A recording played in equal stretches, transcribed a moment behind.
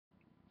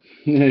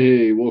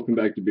Hey, welcome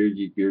back to Beer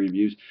Geek Beer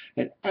Reviews.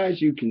 And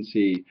as you can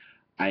see,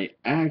 I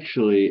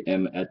actually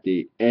am at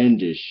the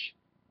endish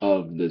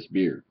of this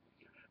beer.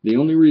 The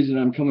only reason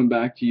I'm coming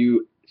back to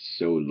you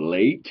so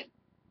late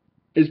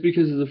is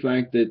because of the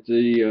fact that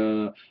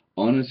the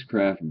Honest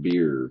Craft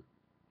Beer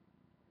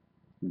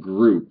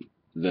group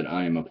that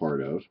I am a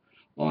part of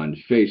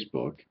on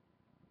Facebook,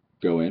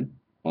 go in,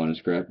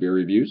 Honest Craft Beer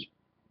Reviews,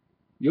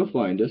 you'll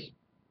find us.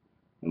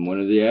 I'm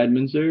one of the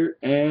admins there,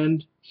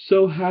 and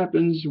so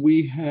happens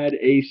we had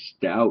a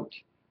stout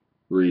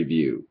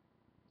review.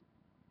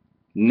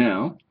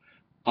 Now,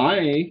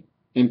 I,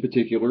 in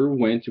particular,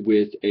 went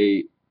with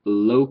a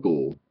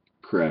local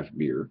craft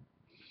beer.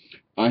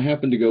 I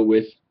happened to go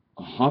with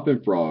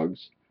Hoppin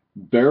Frog's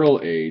Barrel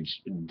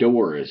Aged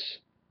D.O.R.I.S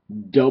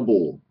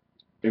Double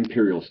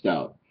Imperial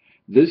Stout.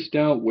 This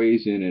stout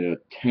weighs in at a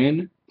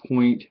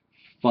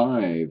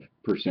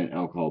 10.5%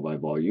 alcohol by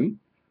volume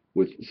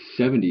with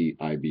 70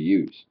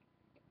 IBUs.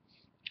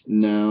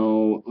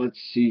 Now, let's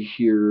see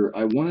here.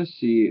 I want to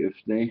see if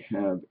they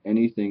have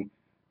anything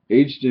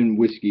aged in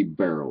whiskey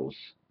barrels,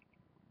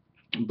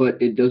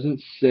 but it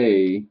doesn't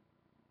say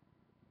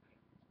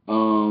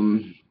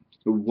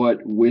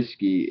what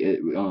whiskey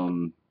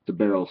the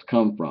barrels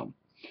come from.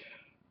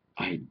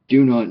 I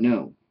do not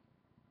know.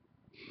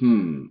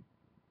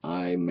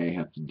 I may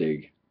have to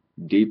dig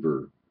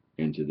deeper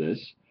into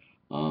this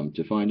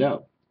to find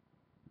out.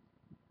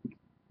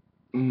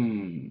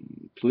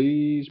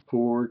 Please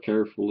pour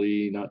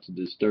carefully, not to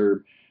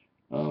disturb.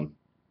 Yeah,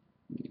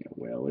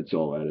 well, it's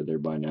all out of there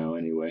by now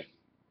anyway.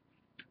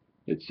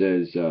 It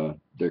says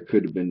there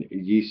could have been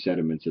yeast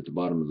sediments at the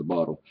bottom of the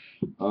bottle.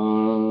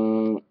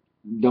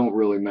 Don't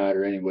really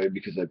matter anyway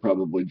because I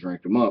probably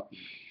drank them up.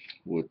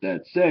 With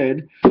that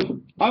said,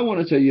 I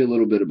want to tell you a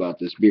little bit about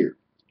this beer.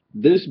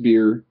 This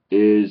beer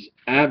is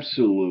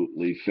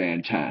absolutely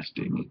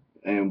fantastic.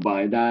 And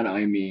by that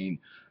I mean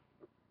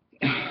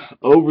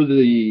over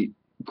the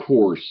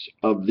course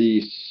of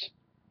this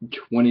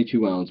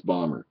 22-ounce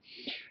bomber,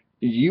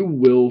 you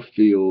will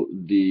feel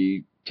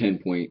the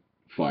 10.5%,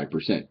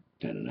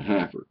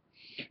 10.5er.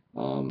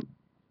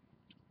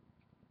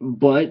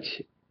 But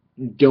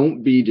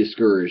don't be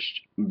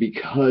discouraged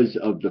because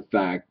of the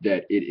fact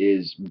that it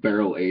is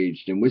barrel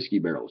aged in whiskey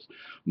barrels.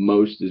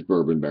 Most is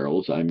bourbon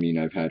barrels. I mean,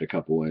 I've had a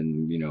couple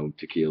in,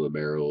 tequila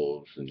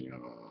barrels and,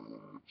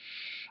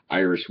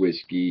 Irish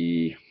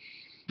whiskey,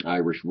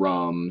 Irish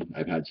rum.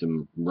 I've had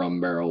some rum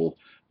barrel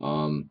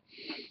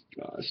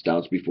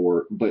stouts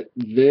before, but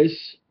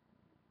this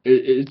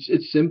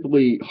it's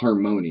simply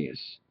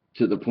harmonious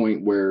to the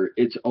point where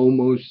it's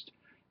almost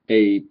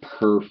a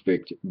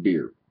perfect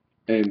beer.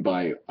 And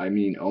by I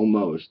mean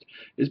almost,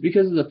 is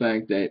because of the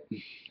fact that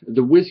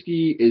the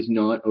whiskey is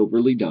not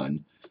overly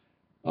done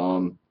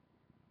um,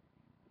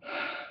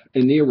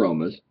 in the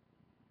aromas.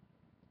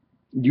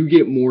 You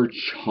get more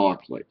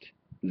chocolate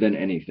than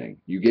anything.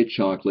 You get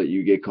chocolate,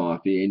 you get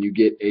coffee, and you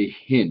get a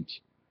hint,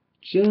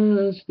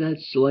 just that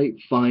slight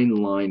fine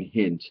line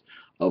hint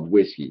of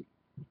whiskey.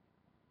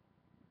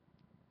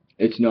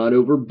 It's not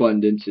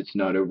overabundance, it's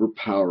not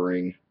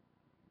overpowering.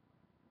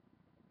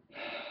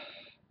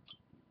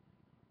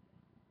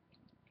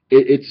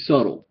 It's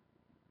subtle.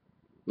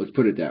 Let's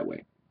put it that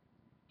way.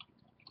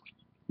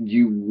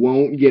 You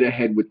won't get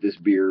ahead with this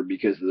beer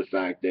because of the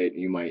fact that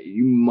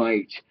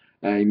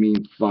I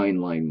mean fine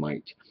line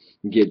might,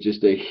 get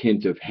just a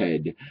hint of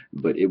head,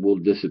 but it will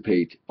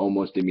dissipate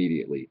almost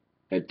immediately.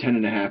 At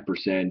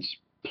 10.5%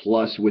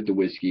 plus with the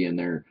whiskey in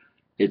there,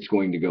 it's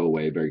going to go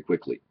away very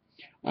quickly.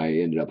 I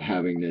ended up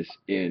having this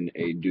in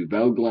a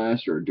Duvel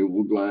glass or a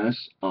Duvel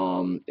glass.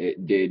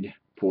 It did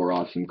pour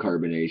off some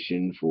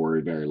carbonation for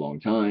a very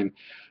long time.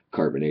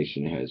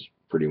 Carbonation has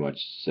pretty much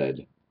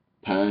said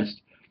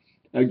passed.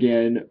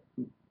 Again,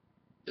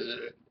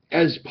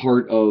 as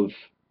part of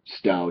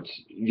stouts,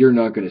 you're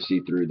not going to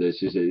see through this.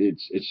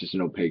 It's just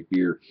an opaque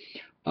beer.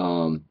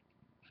 Um,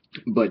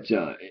 but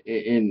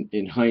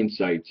in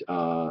hindsight,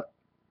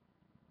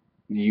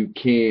 you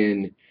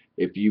can,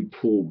 if you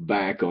pull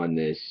back on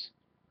this,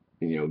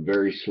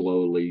 very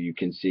slowly, you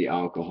can see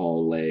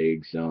alcohol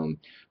legs.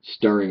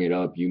 Stirring it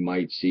up, you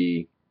might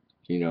see,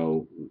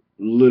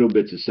 little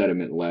bits of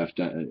sediment left.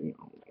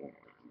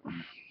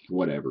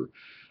 Whatever.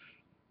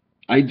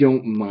 I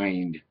don't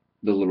mind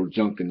the little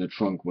junk in the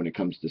trunk when it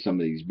comes to some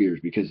of these beers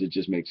because it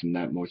just makes them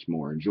that much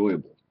more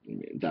enjoyable,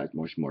 that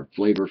much more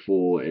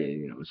flavorful.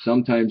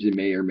 Sometimes it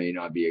may or may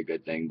not be a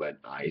good thing, but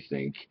I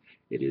think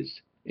it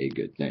is a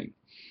good thing.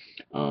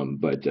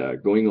 But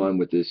going on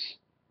with this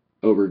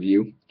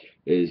overview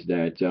is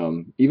that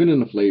even in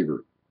the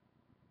flavor,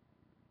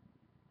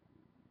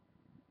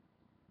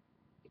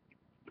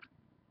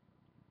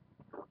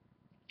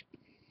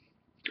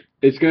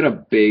 it's got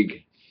a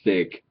big,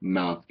 thick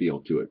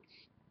mouthfeel to it.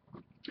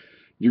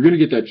 You're going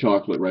to get that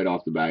chocolate right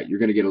off the bat. You're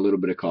going to get a little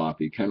bit of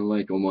coffee, kind of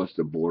like almost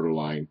a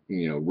borderline,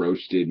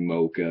 roasted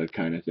mocha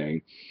kind of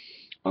thing.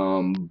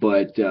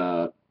 But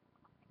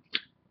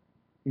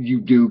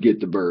you do get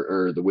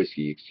the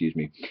whiskey, excuse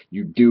me.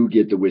 You do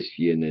get the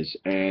whiskey in this,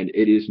 and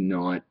it is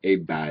not a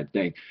bad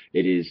thing.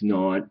 It is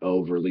not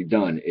overly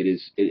done.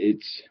 It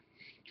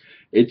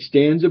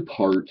stands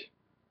apart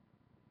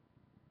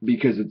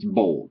because it's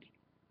bold.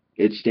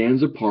 It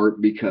stands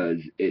apart because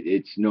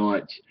it's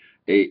not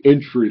a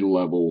entry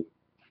level,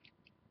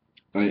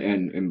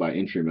 and by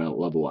entry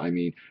level I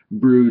mean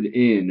brewed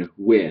in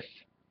with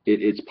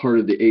it's part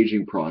of the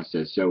aging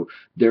process. So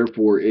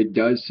therefore, it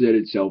does set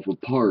itself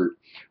apart.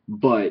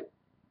 But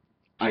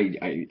I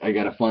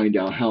got to find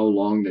out how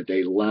long that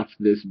they left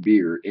this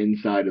beer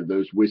inside of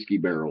those whiskey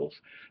barrels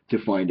to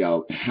find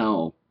out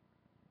how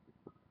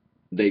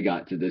they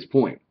got to this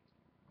point.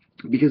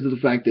 Because of the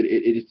fact that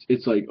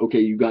it's like,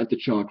 okay, you got the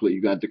chocolate,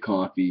 you got the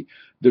coffee.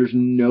 There's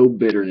no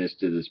bitterness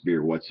to this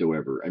beer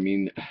whatsoever. I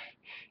mean,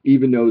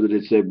 even though that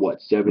it said,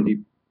 what,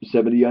 70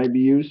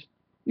 IBUs?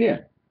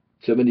 Yeah,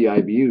 70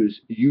 IBUs,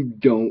 you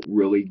don't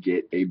really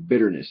get a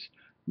bitterness.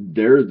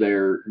 They're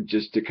there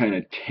just to kind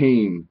of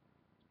tame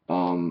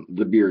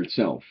the beer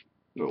itself.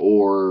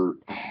 Or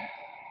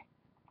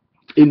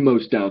in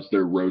most stouts,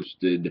 they're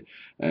roasted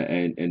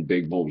and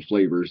big bold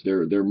flavors.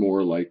 They're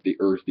more like the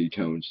earthy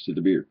tones to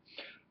the beer.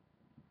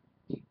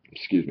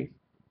 Excuse me.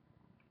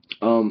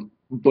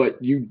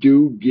 But you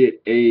do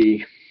get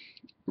a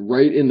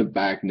right in the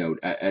back note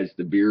as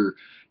the beer,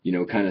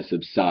 kind of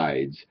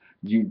subsides.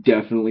 You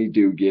definitely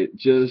do get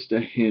just a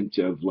hint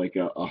of like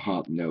a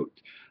hop note,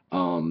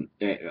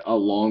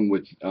 along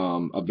with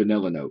a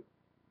vanilla note,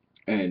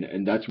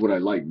 and that's what I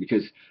like.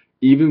 Because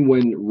even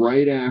when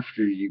right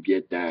after you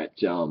get that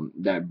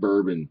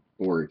bourbon,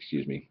 or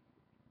excuse me,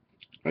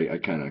 I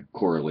kind of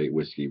correlate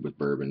whiskey with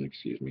bourbon,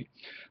 excuse me,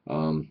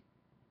 um,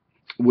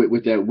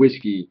 with that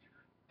whiskey,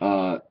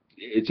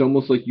 it's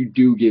almost like you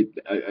do get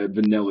a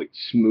vanillic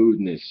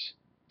smoothness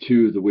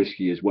to the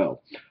whiskey as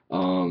well.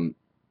 Um,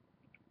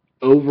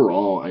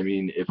 Overall, I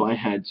mean, if I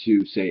had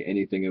to say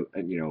anything,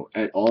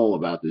 at all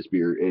about this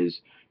beer, is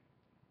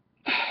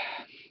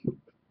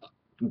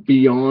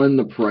beyond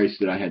the price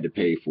that I had to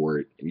pay for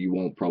it. You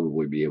won't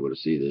probably be able to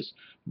see this,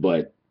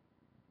 but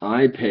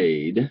I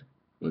paid,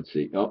 let's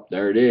see, oh,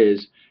 there it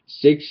is,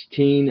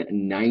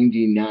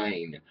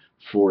 $16.99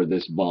 for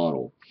this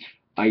bottle.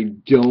 I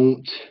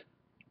don't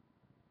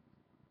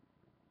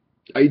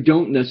I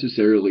don't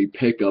necessarily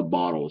pick up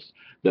bottles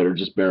that are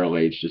just barrel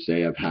aged to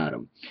say I've had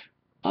them.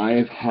 I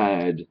have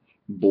had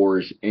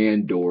Boris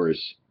and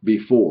D.O.R.I.S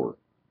before,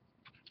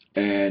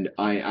 and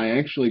I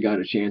actually got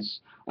a chance.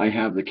 I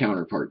have the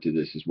counterpart to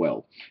this as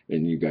well,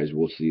 and you guys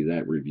will see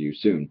that review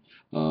soon.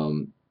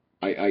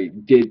 I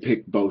did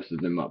pick both of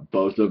them up,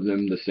 both of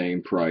them the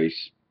same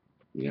price,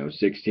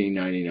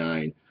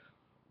 16.99.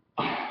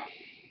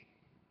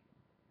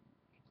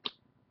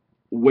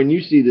 When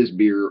you see this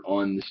beer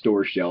on the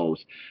store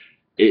shelves,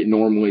 it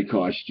normally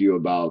costs you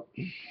about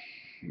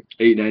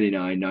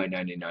 $8.99,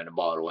 $9.99 a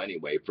bottle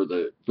anyway for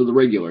the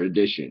regular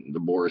edition, the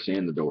Boris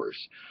and the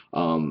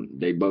D.O.R.I.S.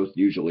 They both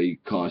usually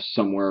cost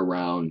somewhere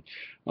around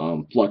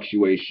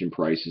fluctuation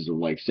prices of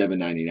like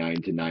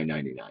 $7.99 to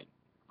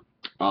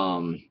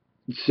 $9.99.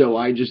 So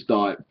I just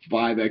thought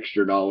 $5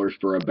 extra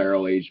for a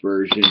barrel aged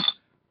version.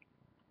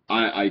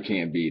 I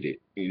can't beat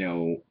it.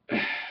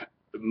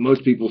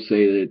 Most people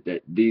say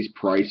that these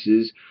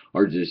prices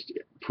are just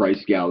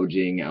price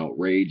gouging,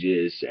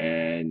 outrageous,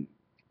 and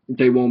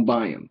they won't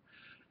buy them.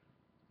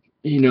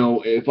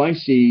 If I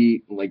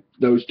see like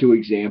those two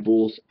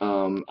examples,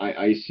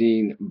 I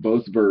seen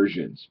both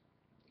versions,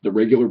 the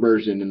regular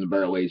version and the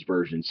barrel aged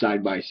version,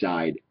 side by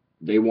side.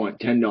 They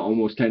want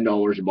almost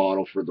 $10 a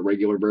bottle for the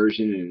regular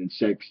version, and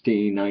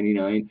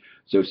 $16.99,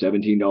 so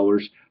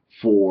 $17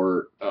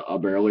 for a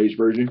barrel aged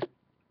version.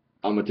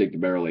 I'm gonna take the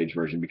barrel aged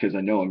version because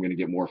I know I'm gonna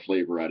get more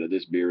flavor out of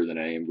this beer than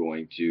I am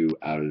going to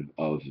out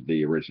of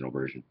the original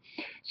version.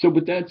 So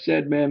with that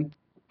said, man,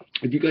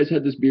 if you guys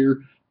had this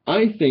beer,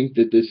 I think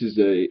that this is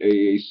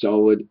a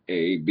solid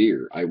A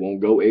beer. I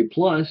won't go A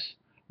plus,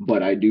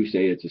 but I do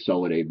say it's a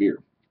solid A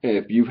beer.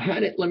 If you've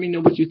had it, let me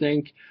know what you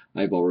think.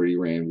 I've already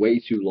ran way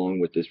too long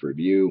with this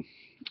review.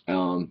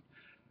 Um,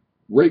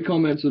 Rate,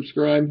 comment,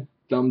 subscribe.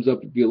 Thumbs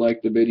up if you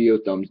liked the video.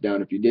 Thumbs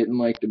down if you didn't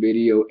like the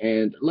video.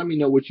 And let me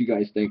know what you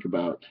guys think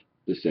about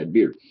the said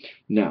beer.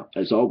 Now,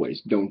 as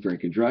always, don't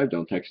drink and drive.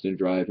 Don't text and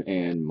drive.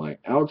 And my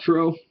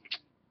outro,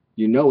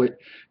 you know it.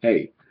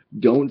 Hey,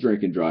 don't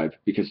drink and drive,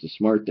 because the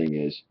smart thing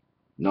is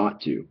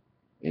not to.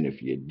 And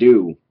if you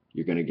do,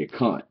 you're going to get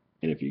caught.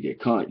 And if you get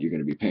caught, you're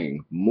going to be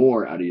paying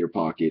more out of your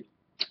pocket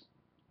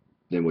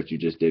than what you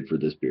just did for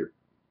this beer.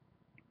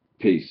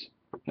 Peace.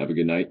 Have a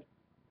good night.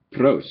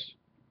 Prost.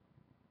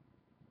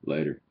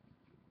 Later.